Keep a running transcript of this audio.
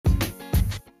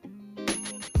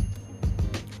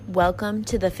Welcome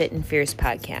to the Fit and Fierce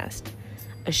podcast,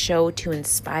 a show to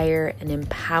inspire and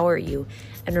empower you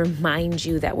and remind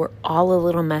you that we're all a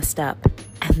little messed up,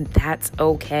 and that's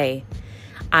okay.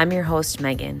 I'm your host,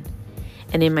 Megan,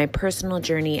 and in my personal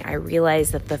journey, I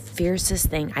realized that the fiercest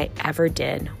thing I ever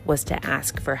did was to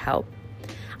ask for help.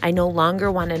 I no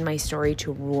longer wanted my story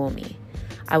to rule me.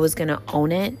 I was going to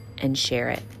own it and share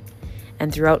it.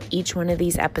 And throughout each one of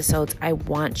these episodes, I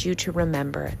want you to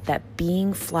remember that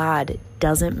being flawed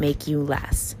doesn't make you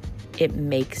less. It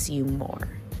makes you more.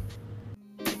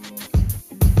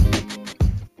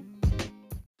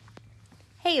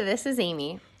 Hey, this is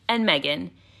Amy. And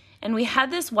Megan. And we had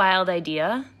this wild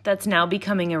idea that's now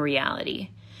becoming a reality.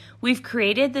 We've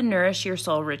created the Nourish Your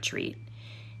Soul Retreat.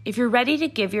 If you're ready to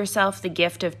give yourself the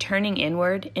gift of turning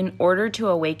inward in order to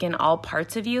awaken all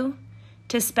parts of you,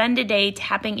 to spend a day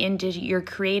tapping into your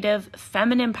creative,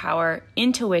 feminine power,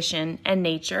 intuition, and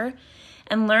nature,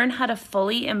 and learn how to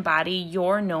fully embody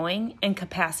your knowing and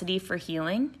capacity for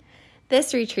healing,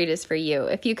 this retreat is for you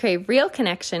if you crave real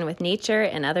connection with nature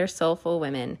and other soulful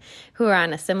women who are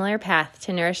on a similar path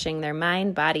to nourishing their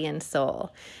mind, body, and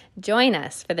soul. Join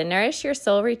us for the Nourish Your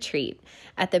Soul Retreat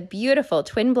at the beautiful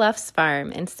Twin Bluffs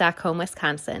Farm in Stockholm,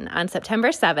 Wisconsin on September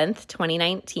 7th,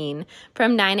 2019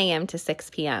 from 9 a.m. to 6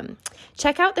 p.m.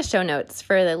 Check out the show notes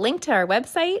for the link to our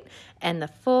website and the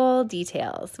full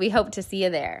details. We hope to see you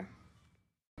there.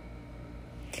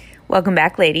 Welcome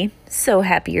back, lady. So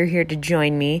happy you're here to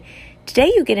join me.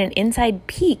 Today you get an inside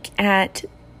peek at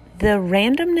the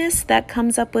randomness that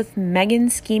comes up with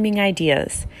Megan's scheming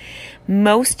ideas.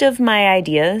 Most of my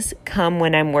ideas come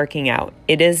when I'm working out.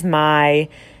 It is my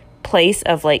place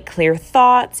of clear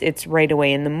thoughts. It's right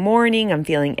away in the morning. I'm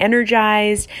feeling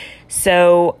energized.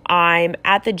 So I'm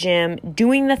at the gym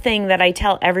doing the thing that I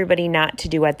tell everybody not to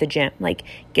do at the gym.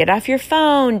 Get off your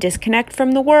phone, disconnect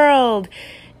from the world.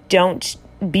 Don't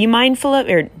be mindful of,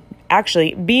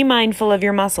 be mindful of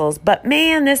your muscles. But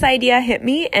man, this idea hit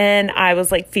me and I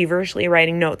was feverishly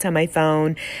writing notes on my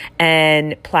phone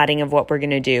and plotting of what we're going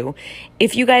to do.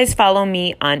 If you guys follow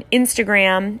me on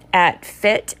Instagram at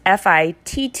fit,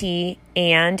 F-I-T-T,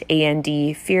 and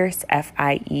A-N-D, fierce,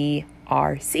 F-I-E-R-C-E,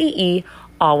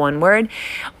 all one word,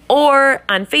 or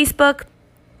on Facebook,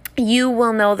 you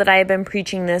will know that I have been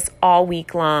preaching this all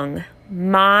week long.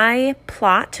 My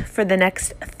plot for the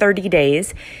next 30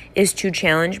 days is to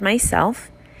challenge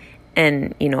myself.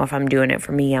 And, if I'm doing it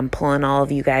for me, I'm pulling all of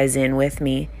you guys in with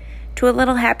me to a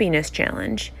little happiness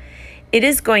challenge. It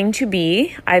is going to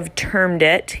be, I've termed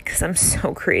it, because I'm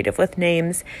so creative with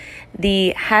names,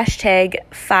 the hashtag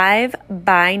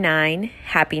 5x9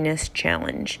 happiness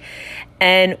challenge.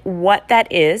 And what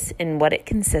that is and what it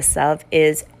consists of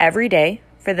is every day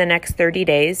for the next 30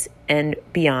 days and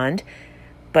beyond,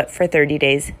 but for 30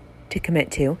 days to commit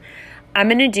to, I'm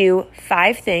going to do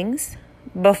 5 things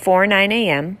before 9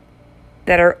 a.m.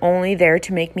 that are only there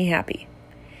to make me happy.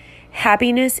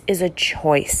 Happiness is a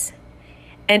choice.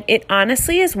 And it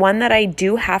honestly is one that I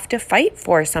do have to fight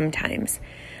for sometimes.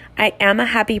 I am a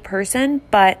happy person,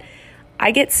 but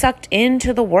I get sucked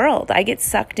into the world. I get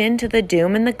sucked into the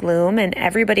doom and the gloom and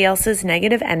everybody else's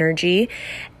negative energy.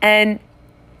 And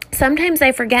sometimes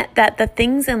I forget that the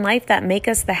things in life that make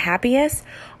us the happiest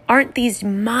aren't these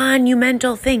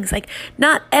monumental things.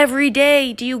 Not every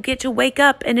day do you get to wake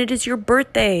up and it is your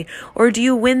birthday, or do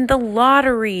you win the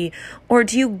lottery, or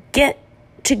do you get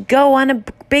to go on a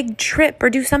big trip or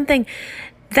do something.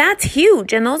 That's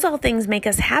huge, and those all things make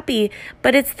us happy,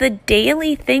 but it's the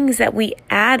daily things that we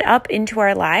add up into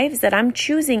our lives that I'm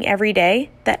choosing every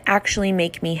day that actually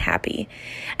make me happy.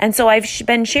 And so I've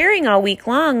been sharing all week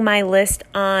long my list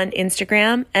on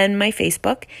Instagram and my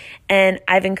Facebook, and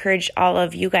I've encouraged all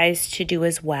of you guys to do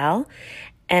as well.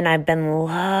 And I've been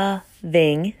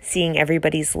loving seeing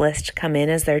everybody's list come in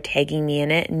as they're tagging me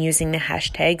in it and using the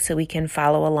hashtag so we can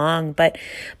follow along. But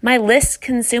my lists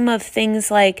consume of things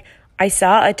like I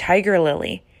saw a tiger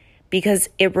lily because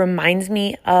it reminds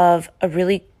me of a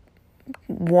really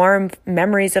warm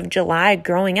memories of July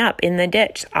growing up in the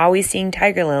ditch, always seeing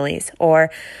tiger lilies.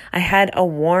 Or I had a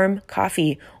warm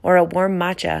coffee or a warm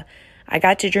matcha. I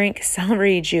got to drink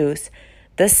celery juice.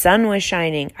 The sun was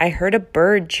shining. I heard a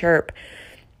bird chirp.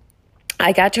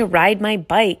 I got to ride my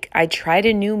bike. I tried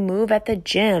a new move at the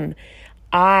gym.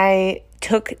 I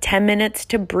took 10 minutes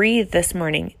to breathe this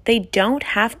morning. They don't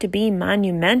have to be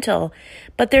monumental,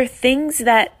 but they're things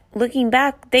that, looking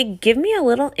back, they give me a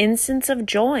little instance of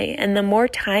joy. And the more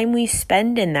time we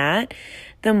spend in that,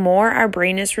 the more our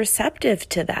brain is receptive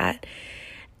to that.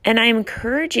 And I'm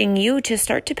encouraging you to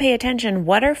start to pay attention.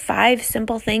 What are 5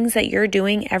 simple things that you're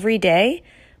doing every day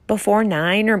before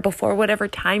 9 or before whatever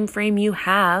time frame you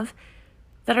have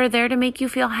that are there to make you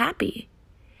feel happy.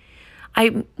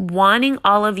 I'm wanting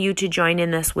all of you to join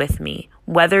in this with me,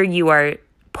 whether you are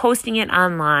posting it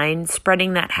online,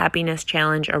 spreading that happiness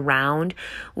challenge around,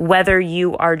 whether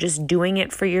you are just doing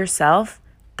it for yourself,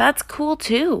 that's cool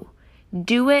too.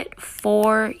 Do it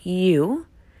for you,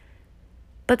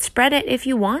 but spread it if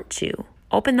you want to.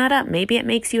 Open that up. Maybe it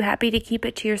makes you happy to keep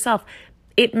it to yourself.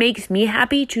 It makes me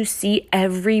happy to see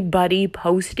everybody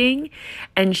posting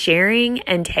and sharing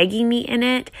and tagging me in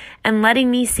it and letting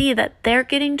me see that they're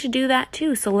getting to do that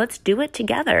too. So let's do it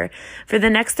together. For the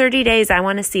next 30 days, I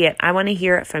want to see it. I want to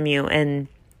hear it from you. And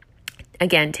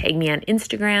again, tag me on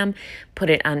Instagram, put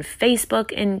it on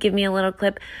Facebook and give me a little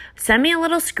clip. Send me a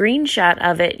little screenshot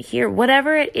of it here.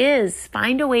 Whatever it is,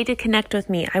 find a way to connect with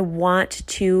me. I want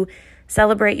to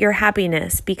celebrate your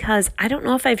happiness, because I don't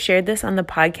know if I've shared this on the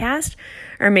podcast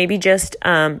or maybe just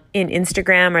in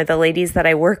Instagram or the ladies that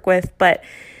I work with, but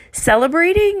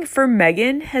celebrating for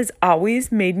Megan has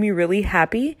always made me really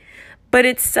happy, but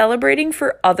it's celebrating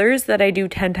for others that I do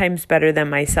 10 times better than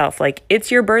myself. Like,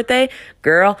 it's your birthday,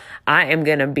 girl, I am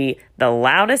going to be the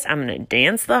loudest. I'm going to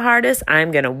dance the hardest.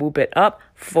 I'm going to whoop it up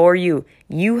for you.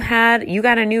 You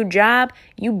got a new job.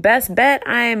 You best bet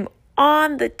I'm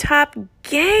on the top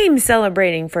game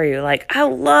celebrating for you. Like, I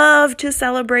love to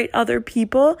celebrate other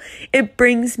people. It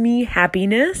brings me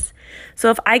happiness.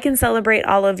 So if I can celebrate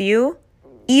all of you,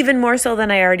 even more so than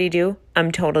I already do,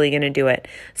 I'm totally going to do it.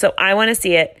 So I want to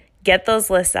see it. Get those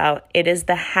lists out. It is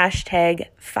the hashtag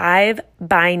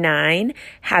 5x9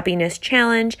 happiness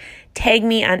challenge. Tag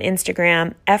me on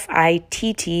Instagram,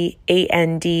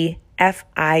 FITTANDFIERCE.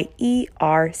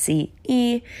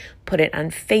 Put it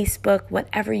on Facebook,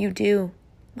 whatever you do.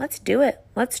 Let's do it.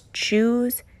 Let's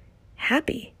choose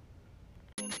happy.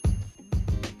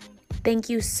 Thank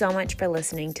you so much for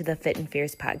listening to the Fit and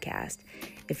Fierce podcast.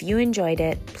 If you enjoyed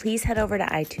it, please head over to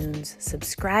iTunes,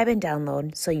 subscribe and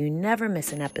download so you never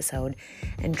miss an episode,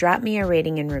 and drop me a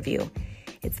rating and review.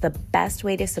 It's the best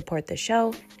way to support the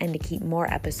show and to keep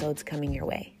more episodes coming your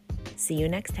way. See you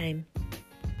next time.